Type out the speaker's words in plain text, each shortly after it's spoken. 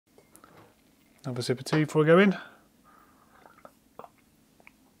Another sip of tea before I go in.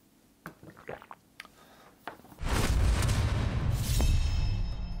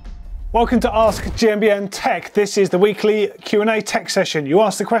 Welcome to Ask GMBN Tech. This is the weekly Q&A tech session. You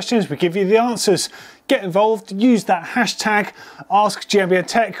ask the questions, we give you the answers. Get involved, use that hashtag Ask GMBN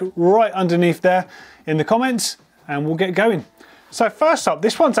Tech right underneath there in the comments and we'll get going. So first up,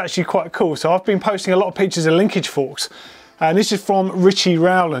 this one's actually quite cool. So I've been posting a lot of pictures of linkage forks and this is from Richie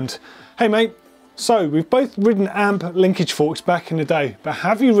Rowland. Hey mate, so we've both ridden amp linkage forks back in the day, but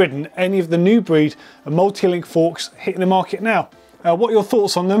have you ridden any of the new breed of multi-link forks hitting the market now? What are your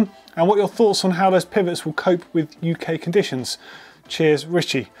thoughts on them? And what are your thoughts on how those pivots will cope with UK conditions? Cheers,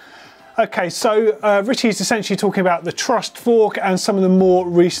 Richie. Okay, so Richie's essentially talking about the Trust fork and some of the more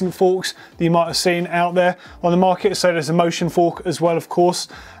recent forks that you might have seen out there on the market. So there's a Motion fork as well, of course.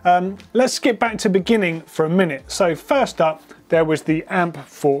 Let's skip back to the beginning for a minute. So first up, there was the amp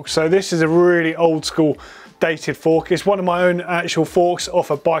fork. So this is a really old school dated fork. It's one of my own actual forks off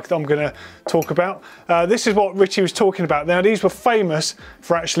a bike that I'm going to talk about. This is what Richie was talking about. Now these were famous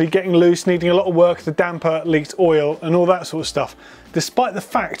for actually getting loose, needing a lot of work, the damper leaked oil and all that sort of stuff, despite the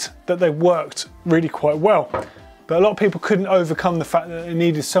fact that they worked really quite well. But a lot of people couldn't overcome the fact that it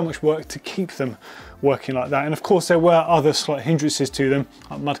needed so much work to keep them working like that. And of course there were other slight hindrances to them,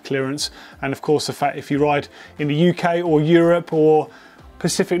 like mud clearance, and of course the fact if you ride in the UK or Europe or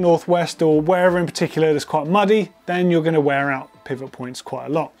Pacific Northwest or wherever in particular that's quite muddy, then you're going to wear out pivot points quite a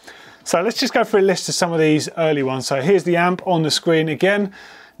lot. So let's just go through a list of some of these early ones. So here's the amp on the screen again.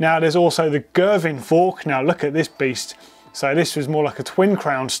 Now there's also the Gervin fork. Now look at this beast. So this was more like a twin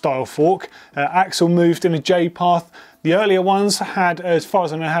crown style fork. Axle moved in a J path. The earlier ones had, as far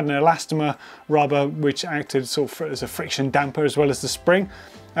as I know, had an elastomer rubber which acted sort of as a friction damper as well as the spring.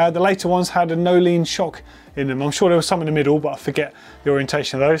 The later ones had a no-lean shock in them. I'm sure there was some in the middle, but I forget the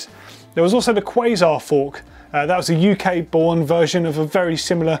orientation of those. There was also the Quasar fork. That was a UK-born version of a very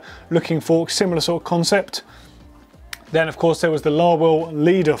similar looking fork, similar sort of concept. Then of course there was the Larwell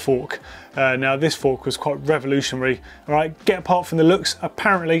Leader fork. Now this fork was quite revolutionary. All right, get apart from the looks,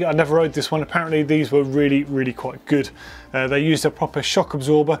 apparently, I never rode this one, apparently these were really quite good. They used a proper shock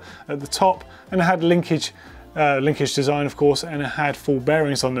absorber at the top and it had linkage design of course, and it had full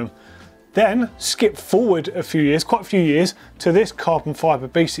bearings on them. Then skip forward a few years, quite a few years, to this carbon fibre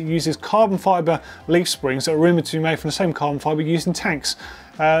beast. It uses carbon fibre leaf springs that are rumoured to be made from the same carbon fibre used in tanks.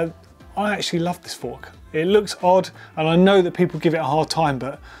 I actually love this fork. It looks odd and I know that people give it a hard time,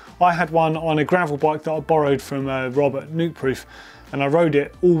 but I had one on a gravel bike that I borrowed from Rob at Nukeproof and I rode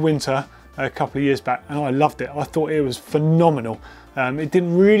it all winter a couple of years back and I loved it. I thought it was phenomenal. It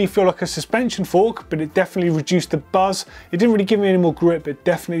didn't really feel like a suspension fork, but it definitely reduced the buzz. It didn't really give me any more grip, but it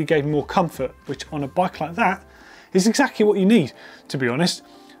definitely gave me more comfort, which on a bike like that is exactly what you need, to be honest.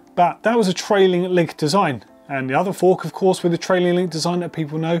 But that was a trailing link design. And the other fork, of course, with the trailing link design that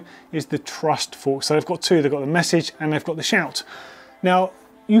people know is the Trust fork. So they've got two, they've got the Message and they've got the Shout. Now,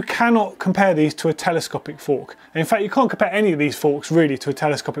 you cannot compare these to a telescopic fork. In fact, you can't compare any of these forks really to a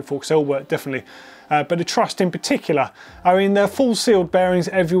telescopic fork, so they all work differently. But the Trust in particular, I mean, they're full sealed bearings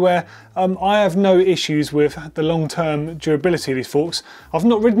everywhere. I have no issues with the long-term durability of these forks. I've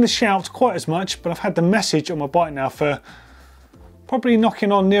not ridden the Shout quite as much, but I've had the Message on my bike now for probably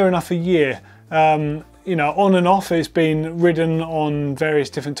knocking on near enough a year. You know, on and off, it's been ridden on various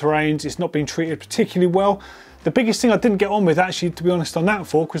different terrains. It's not been treated particularly well. The biggest thing I didn't get on with, actually, to be honest, on that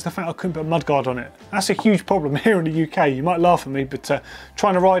fork was the fact I couldn't put a mudguard on it. That's a huge problem here in the UK. You might laugh at me, but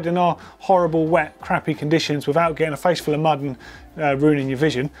trying to ride in our horrible, wet, crappy conditions without getting a face full of mud and ruining your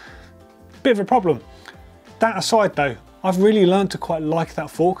vision, bit of a problem. That aside though, I've really learned to quite like that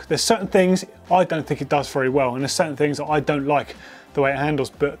fork. There's certain things I don't think it does very well, and there's certain things that I don't like the way it handles,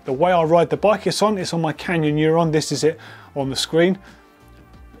 but the way I ride the bike it's on my Canyon Neuron. This is it on the screen.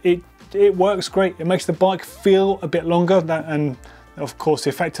 It works great. It makes the bike feel a bit longer, and of course the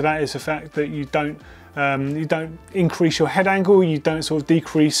effect of that is the fact that you don't increase your head angle, you don't sort of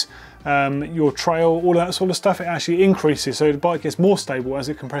decrease your trail, all that sort of stuff. It actually increases, so the bike gets more stable as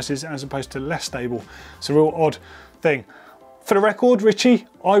it compresses as opposed to less stable. It's a real odd thing. For the record, Richie,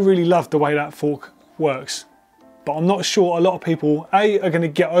 I really love the way that fork works, but I'm not sure a lot of people A, are going to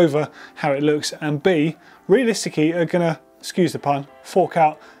get over how it looks, and B, realistically are going to, excuse the pun, fork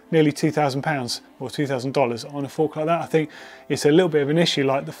out nearly £2,000 or $2,000 on a fork like that. I think it's a little bit of an issue.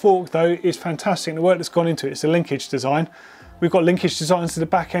 Like, the fork though is fantastic, the work that's gone into it. It's a linkage design. We've got linkage designs to the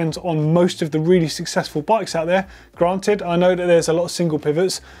back ends on most of the really successful bikes out there. Granted, I know that there's a lot of single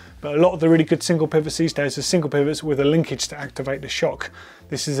pivots, but a lot of the really good single pivots these days are single pivots with a linkage to activate the shock.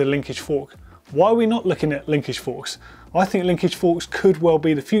 This is a linkage fork. Why are we not looking at linkage forks? I think linkage forks could well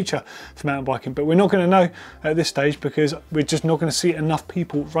be the future for mountain biking, but we're not going to know at this stage because we're just not going to see enough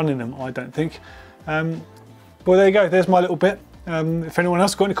people running them, I don't think. Well, there you go, there's my little bit. If anyone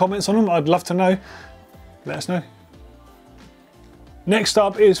else got any comments on them, I'd love to know. Let us know. Next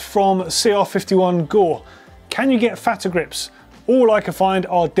up is from CR51 Gore. Can you get fatter grips? All I can find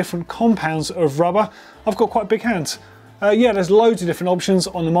are different compounds of rubber. I've got quite big hands. Yeah, there's loads of different options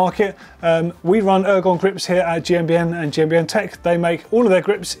on the market. We run Ergon grips here at GMBN and GMBN Tech. They make all of their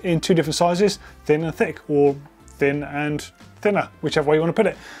grips in 2 different sizes, thin and thick, or thin and thinner, whichever way you want to put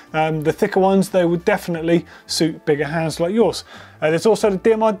it. The thicker ones, they would definitely suit bigger hands like yours. There's also the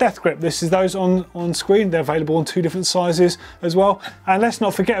DMR Death Grip. This is those on screen. They're available in 2 different sizes as well. And let's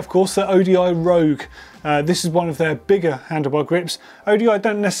not forget, of course, the ODI Rogue. This is one of their bigger handlebar grips. ODI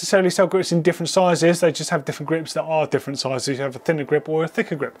don't necessarily sell grips in different sizes. They just have different grips that are different sizes. You have a thinner grip or a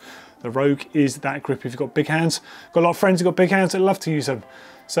thicker grip. The Rogue is that grip if you've got big hands. Got a lot of friends who've got big hands that love to use them.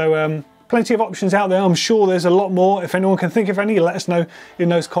 So plenty of options out there. I'm sure there's a lot more. If anyone can think of any, let us know in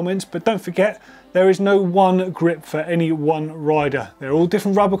those comments. But don't forget, there is no one grip for any one rider. They're all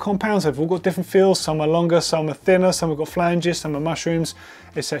different rubber compounds. They've all got different feels. Some are longer, some are thinner, some have got flanges, some are mushrooms,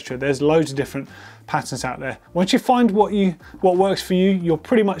 etc. There's loads of different patterns out there. Once you find what works for you, you'll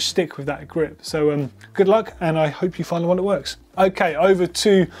pretty much stick with that grip. So good luck, and I hope you find the one that works. Okay, over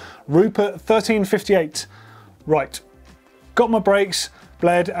to Rupert 1358. Right, got my brakes,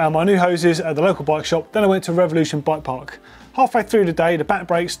 bled, and my new hoses at the local bike shop. Then I went to Revolution Bike Park. Halfway through the day, the back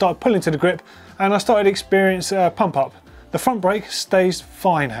brake started pulling to the grip, and I started to experience pump up. The front brake stays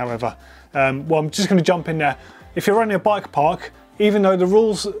fine, however. Well, I'm just going to jump in there. If you're running a bike park, even though the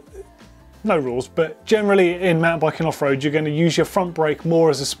rules, no rules, but generally in mountain biking off-road, you're going to use your front brake more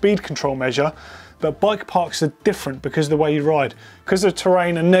as a speed control measure. But bike parks are different because of the way you ride. Because the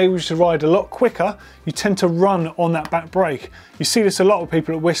terrain enables you to ride a lot quicker, you tend to run on that back brake. You see this a lot with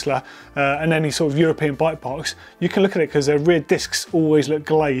people at Whistler and any sort of European bike parks. You can look at it because their rear discs always look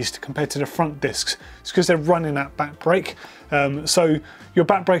glazed compared to the front discs. It's because they're running that back brake. So your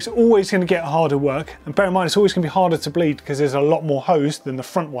back brake's always going to get harder work. And bear in mind, it's always going to be harder to bleed because there's a lot more hose than the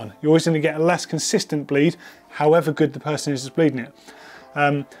front one. You're always going to get a less consistent bleed, however good the person is that's bleeding it.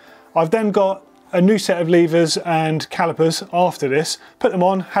 I've then got a new set of levers and calipers after this, put them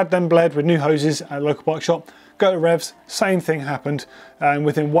on, had them bled with new hoses at a local bike shop, go to revs, same thing happened, and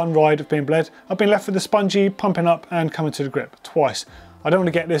within one ride of being bled, I've been left with the spongy pumping up and coming to the grip twice. I don't want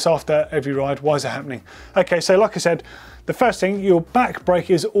to get this after every ride. Why is it happening? Okay, so like I said, the first thing, your back brake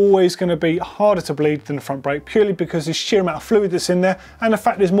is always going to be harder to bleed than the front brake, purely because the sheer amount of fluid that's in there, and the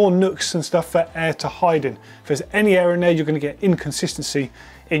fact there's more nooks and stuff for air to hide in. If there's any air in there, you're going to get inconsistency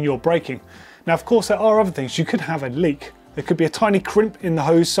in your braking. Now, of course, there are other things. You could have a leak. There could be a tiny crimp in the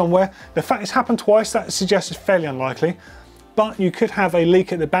hose somewhere. The fact it's happened twice, that suggests it's fairly unlikely. But you could have a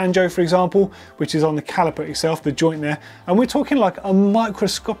leak at the banjo, for example, which is on the caliper itself, the joint there. And we're talking like a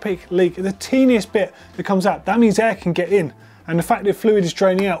microscopic leak, the teeniest bit that comes out. That means air can get in. And the fact that fluid is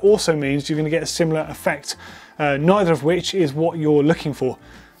draining out also means you're going to get a similar effect, neither of which is what you're looking for.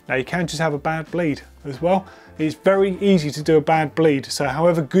 Now, you can just have a bad bleed as well. It's very easy to do a bad bleed. So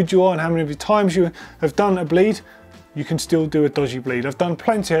however good you are and how many times you have done a bleed, you can still do a dodgy bleed. I've done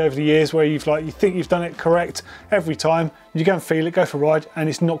plenty over the years where you think you've done it correct every time, you go and feel it, go for a ride, and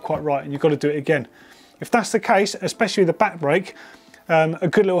it's not quite right, and you've got to do it again. If that's the case, especially with the back brake, a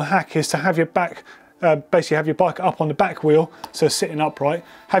good little hack is to have your back, basically have your bike up on the back wheel, so sitting upright,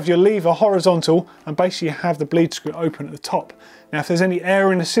 have your lever horizontal, and basically have the bleed screw open at the top. Now, if there's any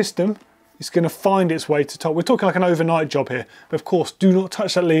air in the system, it's going to find its way to top. We're talking like an overnight job here, but of course, do not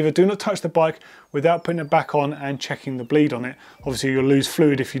touch that lever, do not touch the bike without putting it back on and checking the bleed on it. Obviously, you'll lose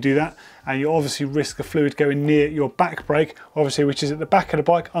fluid if you do that, and you obviously risk the fluid going near your back brake, obviously, which is at the back of the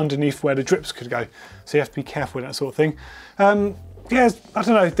bike underneath where the drips could go. So you have to be careful with that sort of thing. Yeah, I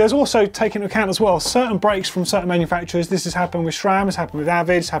don't know, there's also taken into account as well, certain brakes from certain manufacturers. This has happened with SRAM, it's happened with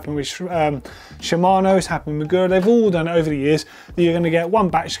Avid, it's happened with Shimano, it's happened with Gloria. They've all done it over the years. That you're going to get one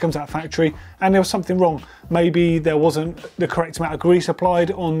batch that comes out of factory and there was something wrong. Maybe there wasn't the correct amount of grease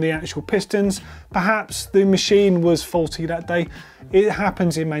applied on the actual pistons. Perhaps the machine was faulty that day. It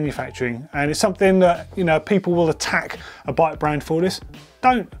happens in manufacturing, and it's something that, you know, people will attack a bike brand for this.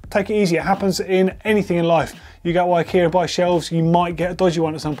 Don't, take it easy. It happens in anything in life. You go to IKEA and buy shelves, you might get a dodgy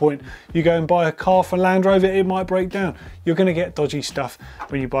one at some point. You go and buy a car for Land Rover, it might break down. You're going to get dodgy stuff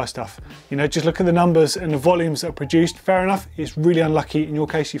when you buy stuff. You know, just look at the numbers and the volumes that are produced. Fair enough, it's really unlucky. In your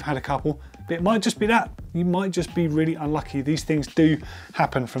case, you've had a couple, but it might just be that. You might just be really unlucky. These things do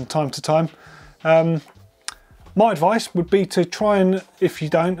happen from time to time. My advice would be to try and, if you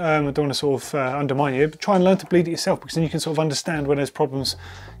don't, I don't want to sort of undermine you, but try and learn to bleed it yourself, because then you can sort of understand when those problems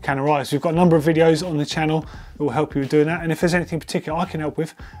can arise. We've got a number of videos on the channel that will help you with doing that, and if there's anything particular I can help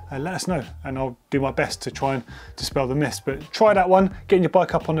with, let us know, and I'll do my best to try and dispel the myths. But try that one, getting your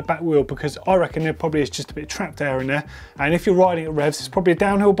bike up on the back wheel, because I reckon there probably is just a bit of trapped air in there, and if you're riding at revs, it's probably a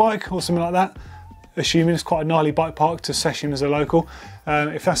downhill bike or something like that, assuming it's quite a gnarly bike park to session as a local.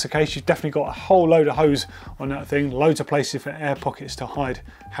 If that's the case, you've definitely got a whole load of hose on that thing, loads of places for air pockets to hide.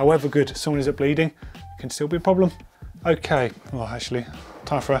 However good someone is at bleeding, it can still be a problem. Okay, well actually,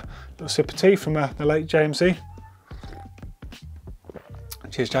 time for a little sip of tea from the late JMC.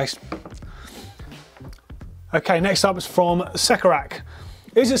 Cheers, Jace. Okay, next up is from Sekarak.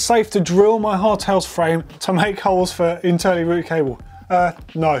 Is it safe to drill my hardtails frame to make holes for internally routed cable?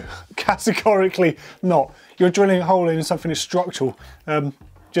 No, categorically not. You're drilling a hole in something that's structural.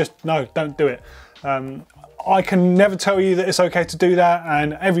 Just no, don't do it. I can never tell you that it's okay to do that,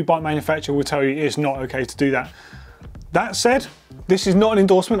 and every bike manufacturer will tell you it's not okay to do that. That said, this is not an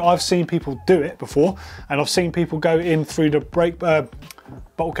endorsement. I've seen people do it before, and I've seen people go in through the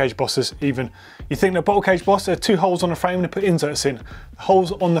bottle cage bosses even. You think the bottle cage boss, there are two holes on the frame and they put inserts in. The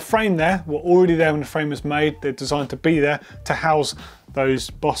holes on the frame there were already there when the frame was made. They're designed to be there to house those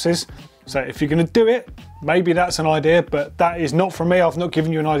bosses. So if you're going to do it, maybe that's an idea, but that is not from me. I've not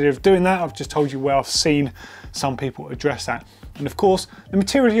given you an idea of doing that. I've just told you where I've seen some people address that. And of course, the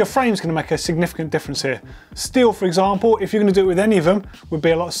material of your frame is going to make a significant difference here. Steel, for example, if you're going to do it with any of them, would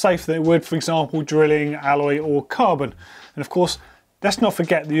be a lot safer than it would, for example, drilling, alloy or carbon. And of course, let's not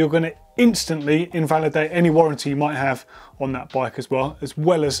forget that you're going to instantly invalidate any warranty you might have on that bike as well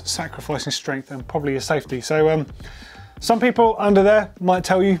as sacrificing strength and probably your safety. So some people under there might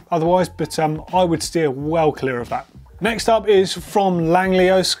tell you otherwise, but I would steer well clear of that. Next up is from Langley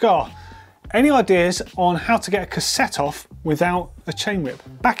Oscar. Any ideas on how to get a cassette off without a chain whip?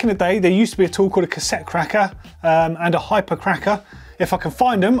 Back in the day, there used to be a tool called a cassette cracker and a hyper cracker. If I can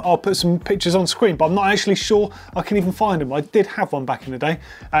find them, I'll put some pictures on screen, but I'm not actually sure I can even find them. I did have one back in the day,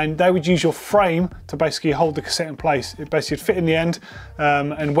 and they would use your frame to basically hold the cassette in place. It basically would fit in the end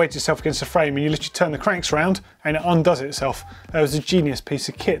and wedge itself against the frame, and you literally turn the cranks around and it undoes itself. It was a genius piece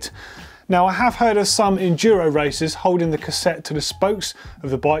of kit. Now, I have heard of some enduro racers holding the cassette to the spokes of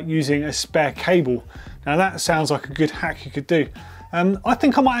the bike using a spare cable. Now that sounds like a good hack you could do. I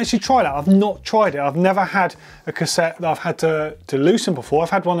think I might actually try that. I've not tried it. I've never had a cassette that I've had to loosen before. I've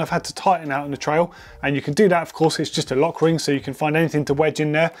had one I've had to tighten out on the trail, and you can do that, of course. It's just a lock ring, so you can find anything to wedge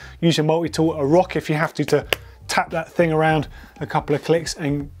in there. Use a multi-tool, a rock if you have to tap that thing around a couple of clicks,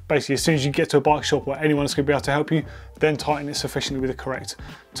 and basically as soon as you get to a bike shop where anyone's going to be able to help you, then tighten it sufficiently with the correct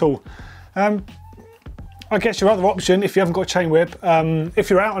tool. I guess your other option, if you haven't got a chain whip, if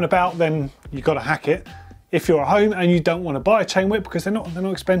you're out and about, then you've got to hack it. If you're at home and you don't want to buy a chain whip because they're not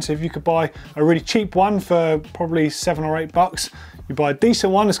expensive, you could buy a really cheap one for probably $7 or $8. You buy a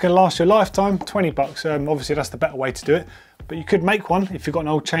decent one that's going to last you a lifetime, $20. Obviously that's the better way to do it, but you could make one if you've got an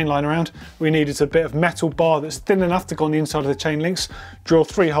old chain lying around. All you need is a bit of metal bar that's thin enough to go on the inside of the chain links. Drill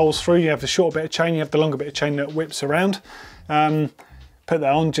 3 holes through. You have the short bit of chain, you have the longer bit of chain that whips around. Put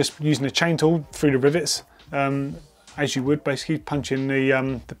that on just using a chain tool through the rivets. As you would, basically punching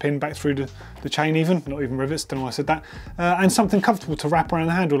the pin back through the chain even, not even rivets, don't know why I said that. And something comfortable to wrap around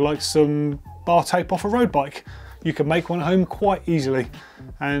the handle, like some bar tape off a road bike. You can make one at home quite easily,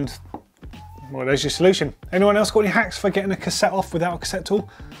 and well, there's your solution. Anyone else got any hacks for getting a cassette off without a cassette tool?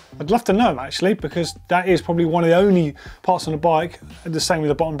 I'd love to know actually, because that is probably one of the only parts on the bike, the same with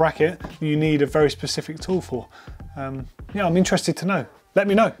the bottom bracket, you need a very specific tool for. Yeah, I'm interested to know. Let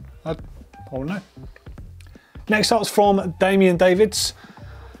me know. I want to know. Next up is from Damien Davids.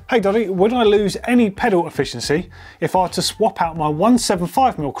 Hey Doddy, would I lose any pedal efficiency if I were to swap out my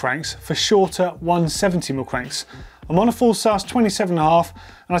 175mm cranks for shorter 170mm cranks? I'm on a full size 27.5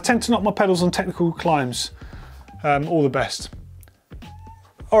 and I tend to knock my pedals on technical climbs. All the best.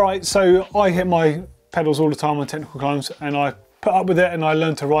 Alright, so I hit my pedals all the time on technical climbs and I put up with it and I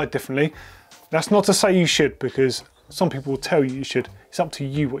learn to ride differently. That's not to say you should, because some people will tell you should. It's up to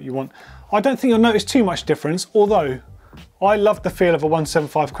you what you want. I don't think you'll notice too much difference, although I love the feel of a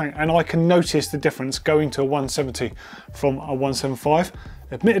 175 crank and I can notice the difference going to a 170 from a 175.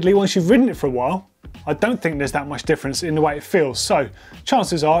 Admittedly, once you've ridden it for a while, I don't think there's that much difference in the way it feels. So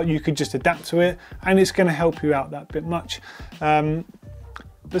chances are you could just adapt to it and it's going to help you out that bit much.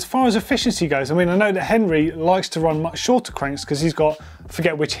 As far as efficiency goes, I mean, I know that Henry likes to run much shorter cranks because he's got, I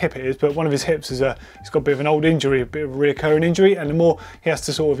forget which hip it is, but one of his hips is he's got a bit of an old injury, a bit of a reoccurring injury, and the more he has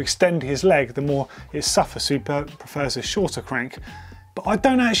to sort of extend his leg, the more it suffers, so he prefers a shorter crank. But I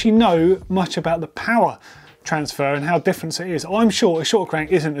don't actually know much about the power transfer and how different it is. I'm sure a short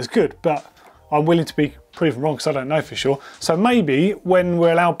crank isn't as good, but I'm willing to be proven wrong because I don't know for sure. So maybe when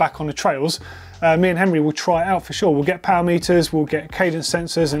we're allowed back on the trails, me and Henry will try it out for sure. We'll get power meters, we'll get cadence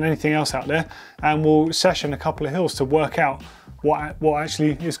sensors and anything else out there, and we'll session a couple of hills to work out what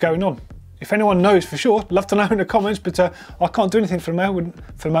actually is going on. If anyone knows for sure, love to know in the comments, but I can't do anything for the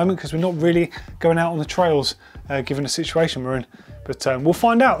moment because we're not really going out on the trails given the situation we're in. But we'll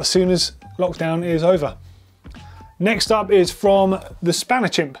find out as soon as lockdown is over. Next up is from the Spanner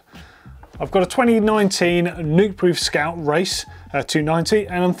Chimp. I've got a 2019 Nuke-Proof Scout Race 290,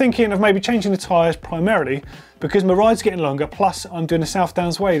 and I'm thinking of maybe changing the tyres primarily because my ride's getting longer, plus I'm doing a South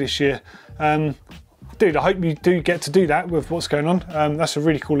Downs Way this year. Dude, I hope you do get to do that with what's going on. That's a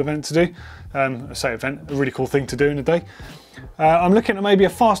really cool event to do. I say event, a really cool thing to do in a day. I'm looking at maybe a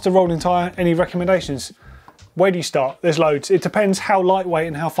faster rolling tyre. Any recommendations? Where do you start? There's loads. It depends how lightweight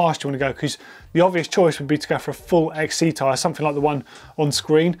and how fast you want to go, because the obvious choice would be to go for a full XC tyre, something like the one on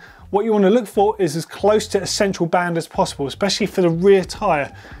screen. What you want to look for is as close to a central band as possible, especially for the rear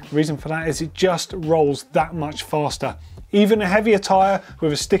tyre. The reason for that is it just rolls that much faster. Even a heavier tyre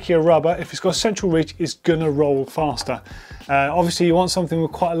with a stickier rubber, if it's got a central ridge, is gonna roll faster. Obviously you want something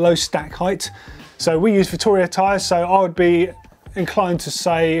with quite a low stack height. So we use Vittoria tyres, so I would be inclined to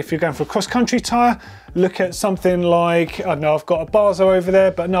say if you're going for a cross-country tyre, look at something like, I don't know, I've got a Barzo over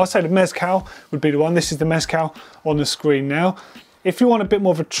there, but no, I'd say the Mezcal would be the one. This is the Mezcal on the screen now. If you want a bit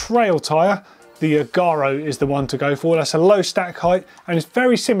more of a trail tyre, the Garo is the one to go for. That's a low stack height, and it's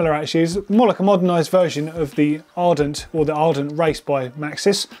very similar actually. It's more like a modernised version of the Ardent or the Ardent Race by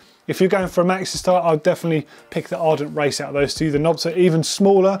Maxxis. If you're going for a Maxxis tyre, I'd definitely pick the Ardent Race out of those two. The knobs are even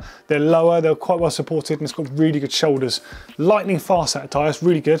smaller, they're lower, they're quite well supported, and it's got really good shoulders. Lightning fast that tyre, it's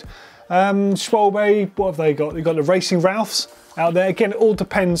really good. Schwalbe, what have they got? They've got the Racing Ralphs out there. Again, it all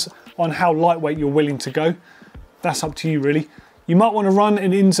depends on how lightweight you're willing to go. That's up to you really. You might want to run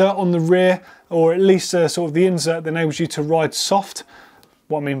an insert on the rear, or at least sort of the insert that enables you to ride soft.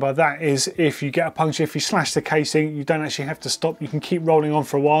 What I mean by that is if you get a puncture, if you slash the casing, you don't actually have to stop. You can keep rolling on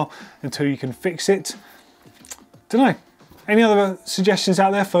for a while until you can fix it. Don't know. Any other suggestions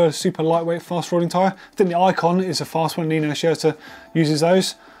out there for a super lightweight, fast rolling tyre? I think the Icon is a fast one. Nino Schurter uses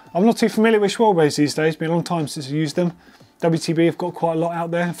those. I'm not too familiar with Schwalbes these days. It's been a long time since I used them. WTB have got quite a lot out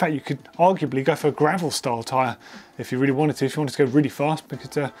there. In fact, you could arguably go for a gravel style tyre if you really wanted to, if you wanted to go really fast,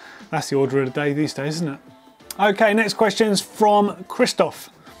 because that's the order of the day these days, isn't it? Okay, next question's from Christoph.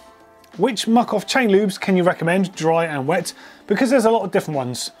 Which muck-off chain lubes can you recommend, dry and wet? Because there's a lot of different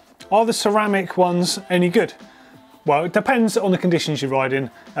ones. Are the ceramic ones any good? Well, it depends on the conditions you ride in.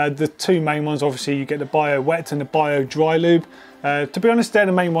 The two main ones, obviously, you get the Bio Wet and the Bio Dry lube. To be honest, they're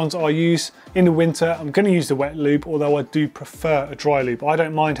the main ones I use. In the winter, I'm going to use the wet lube, although I do prefer a dry lube. I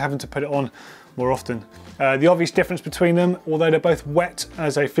don't mind having to put it on more often. The obvious difference between them, although they're both wet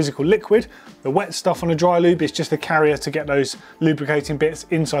as a physical liquid, the wet stuff on a dry lube is just a carrier to get those lubricating bits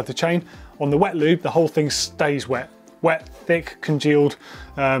inside the chain. On the wet lube, the whole thing stays wet. Wet, thick, congealed,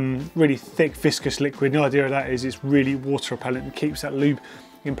 really thick, viscous liquid. The idea of that is it's really water repellent and keeps that lube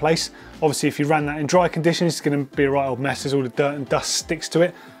in place. Obviously, if you ran that in dry conditions, it's going to be a right old mess as all the dirt and dust sticks to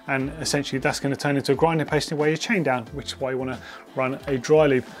it, and essentially that's going to turn into a grinding paste and weigh your chain down, which is why you want to run a dry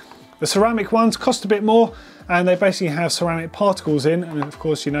lube. The ceramic ones cost a bit more, and they basically have ceramic particles in, and of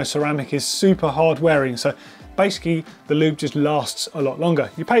course, you know, ceramic is super hard wearing, so basically the lube just lasts a lot longer.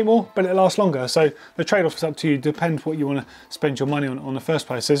 You pay more, but it lasts longer, so the trade-off is up to you. Depends what you want to spend your money on the first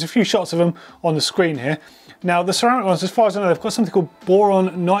place. There's a few shots of them on the screen here. Now the ceramic ones, as far as I know, they've got something called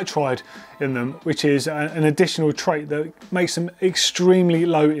boron nitride in them, which is an additional trait that makes them extremely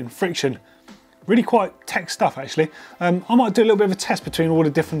low in friction. Really quite tech stuff actually. I might do a little bit of a test between all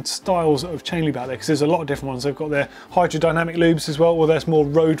the different styles of chain lube out there, because there's a lot of different ones. They've got their hydrodynamic lubes as well, or that's more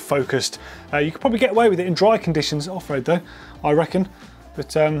road focused. You could probably get away with it in dry conditions, off-road though, I reckon.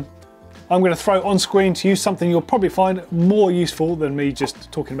 But I'm going to throw on screen to you something you'll probably find more useful than me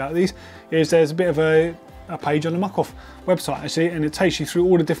just talking about these. There's a bit of a page on the Muck-Off website actually, and it takes you through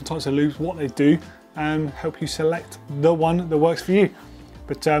all the different types of lubes, what they do, and help you select the one that works for you.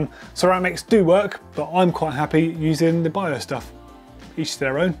 But ceramics do work, but I'm quite happy using the bio stuff. Each to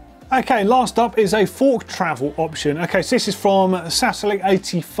their own. Okay, last up is a fork travel option. Okay, so this is from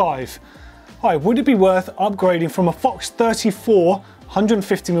Saalbach85. Hi, would it be worth upgrading from a Fox 34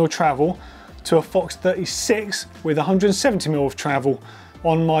 150mm travel to a Fox 36 with 170mm of travel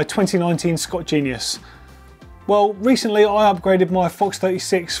on my 2019 Scott Genius? Well, recently I upgraded my Fox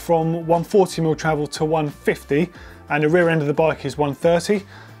 36 from 140mm travel to 150, and the rear end of the bike is 130,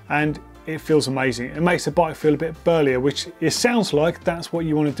 and it feels amazing. It makes the bike feel a bit burlier, which it sounds like that's what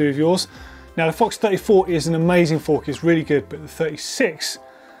you want to do with yours. Now the Fox 34 is an amazing fork, it's really good, but the 36,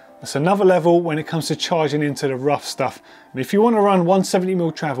 that's another level when it comes to charging into the rough stuff. And if you want to run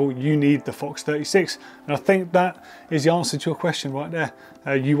 170mm travel, you need the Fox 36. And I think that is the answer to your question right there.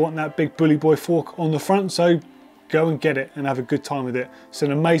 You want that big bully boy fork on the front, so go and get it and have a good time with it. It's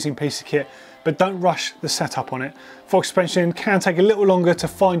an amazing piece of kit, but don't rush the setup on it. Fox suspension can take a little longer to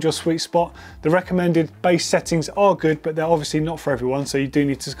find your sweet spot. The recommended base settings are good, but they're obviously not for everyone, so you do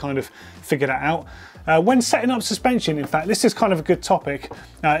need to kind of figure that out. When setting up suspension, in fact, this is kind of a good topic.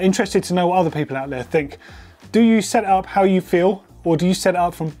 Interested to know what other people out there think. Do you set it up how you feel, or do you set it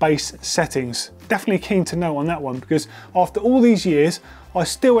up from base settings? Definitely keen to know on that one, because after all these years, I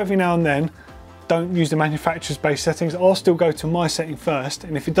still every now and then don't use the manufacturer's base settings. I'll still go to my setting first,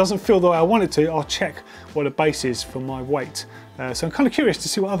 and if it doesn't feel the way I want it to, I'll check what the base is for my weight. So I'm kind of curious to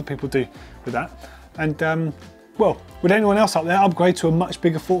see what other people do with that. And well, would anyone else out there upgrade to a much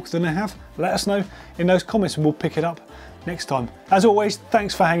bigger fork than they have? Let us know in those comments and we'll pick it up next time. As always,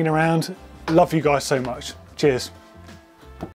 thanks for hanging around. Love you guys so much. Cheers.